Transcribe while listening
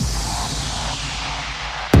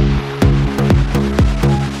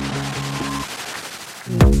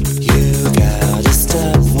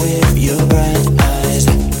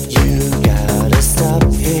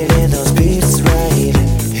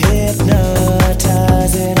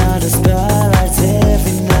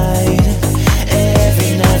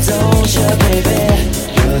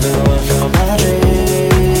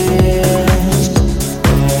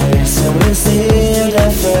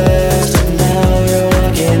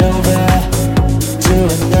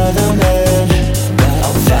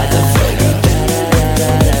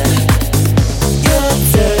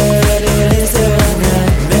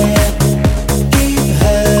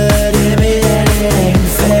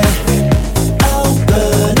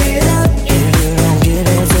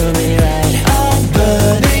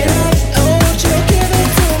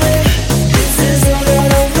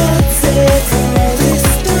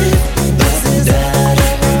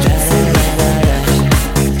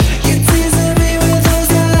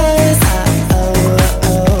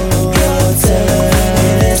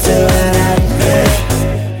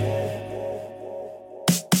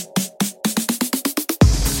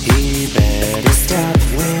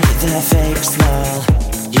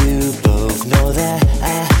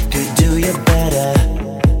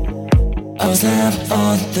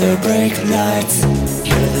on the brake lights.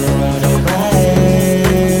 You're the one on my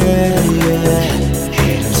head, yeah.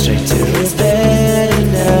 Hit him straight to his bed,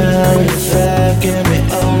 and now you're fucking me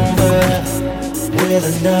over with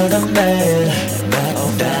another man.